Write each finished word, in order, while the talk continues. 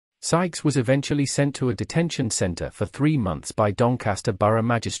Sykes was eventually sent to a detention centre for 3 months by Doncaster Borough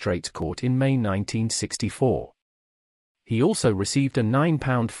Magistrates Court in May 1964. He also received a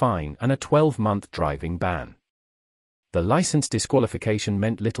 £9 fine and a 12-month driving ban. The licence disqualification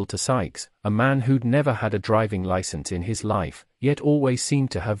meant little to Sykes, a man who'd never had a driving licence in his life, yet always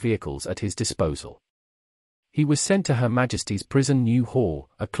seemed to have vehicles at his disposal. He was sent to Her Majesty's Prison New Hall,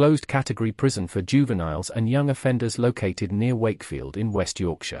 a closed-category prison for juveniles and young offenders located near Wakefield in West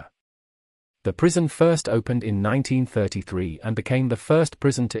Yorkshire. The prison first opened in 1933 and became the first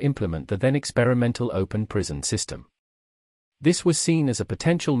prison to implement the then experimental open prison system. This was seen as a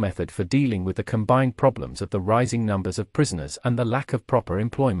potential method for dealing with the combined problems of the rising numbers of prisoners and the lack of proper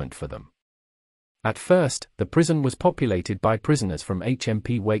employment for them. At first, the prison was populated by prisoners from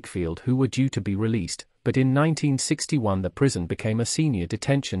HMP Wakefield who were due to be released, but in 1961 the prison became a senior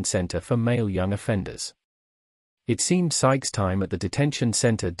detention centre for male young offenders. It seemed Sykes' time at the detention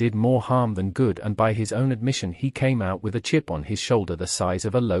centre did more harm than good, and by his own admission he came out with a chip on his shoulder the size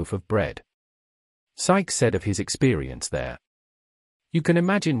of a loaf of bread. Sykes said of his experience there, "You can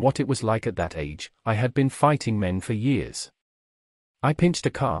imagine what it was like at that age. I had been fighting men for years. I pinched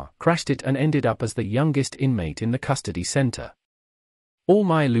a car, crashed it, and ended up as the youngest inmate in the custody centre. All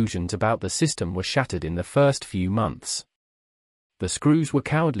my illusions about the system were shattered in the first few months. The screws were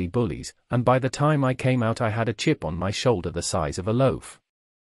cowardly bullies, and by the time I came out I had a chip on my shoulder the size of a loaf."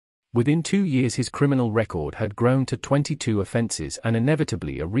 Within 2 years his criminal record had grown to 22 offences and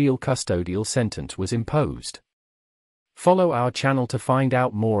inevitably a real custodial sentence was imposed. Follow our channel to find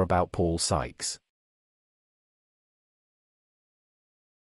out more about Paul Sykes.